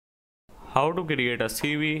How to create a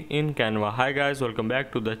CV in Canva. Hi guys, welcome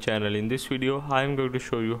back to the channel. In this video I am going to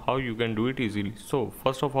show you how you can do it easily. So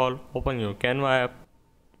first of all, open your Canva app,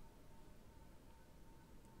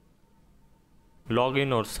 log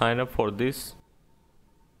in or sign up for this.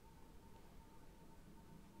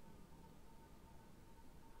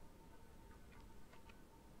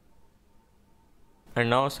 And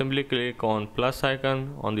now simply click on plus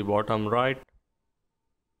icon on the bottom right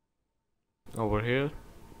over here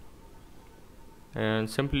and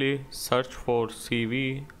simply search for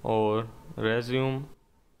CV or resume.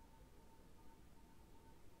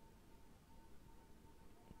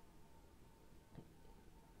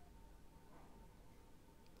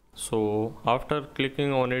 So after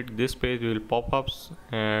clicking on it, this page will pop up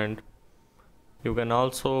and you can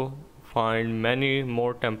also find many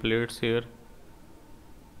more templates here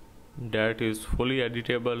that is fully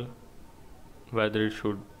editable, whether it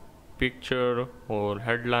should picture or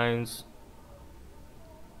headlines.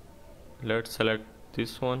 Let's select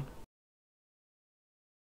this one.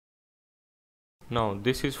 Now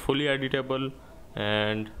this is fully editable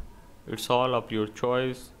and it's all up your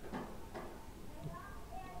choice.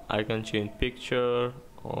 I can change picture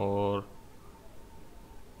or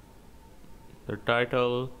the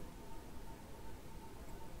title,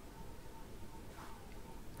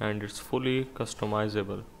 and it's fully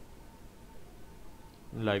customizable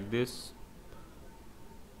like this.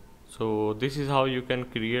 So this is how you can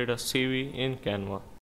create a CV in Canva.